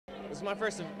This is my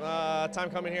first time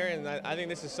coming here, and I think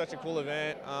this is such a cool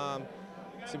event.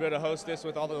 To be able to host this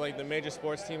with all the major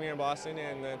sports team here in Boston,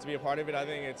 and to be a part of it, I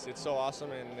think it's so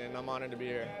awesome, and I'm honored to be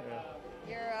here. Yeah.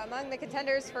 You're among the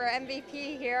contenders for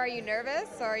MVP here. Are you nervous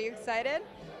or are you excited?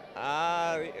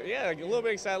 Yeah, a little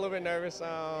bit excited, a little bit nervous.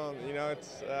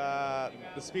 It's the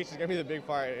speech is gonna be the big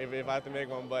part if I have to make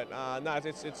one. But no,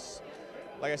 it's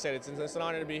like I said, it's an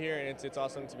honor to be here, and it's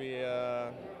awesome to be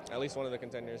at least one of the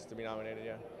contenders to be nominated.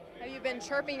 Yeah. Have you been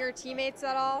chirping your teammates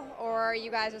at all, or are you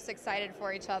guys just excited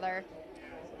for each other?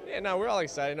 Yeah, no, we're all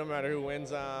excited no matter who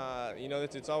wins.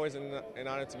 It's always an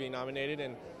honor to be nominated,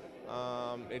 and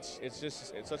it's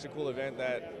such a cool event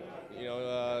that New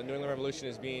England Revolution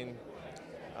is being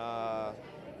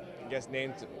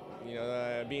named,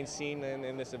 being seen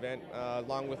in this event,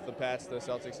 along with the Pats, the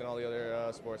Celtics, and all the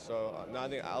other sports. So no,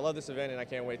 I love this event, and I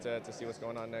can't wait to see what's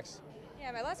going on next.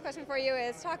 Yeah, my last question for you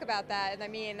is talk about that. I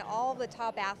mean, all the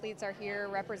top athletes are here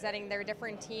representing their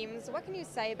different teams. What can you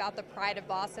say about the pride of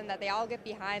Boston, that they all get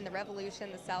behind the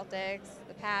Revolution, the Celtics,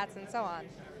 the Pats, and so on?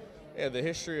 Yeah, the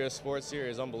history of sports here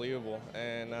is unbelievable,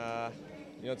 and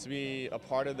to be a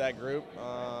part of that group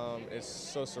is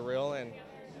so surreal, and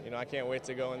I can't wait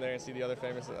to go in there and see the other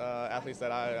famous athletes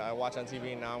that I watch on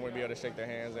TV, and now I'm going to be able to shake their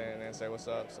hands and say what's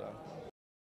up. So.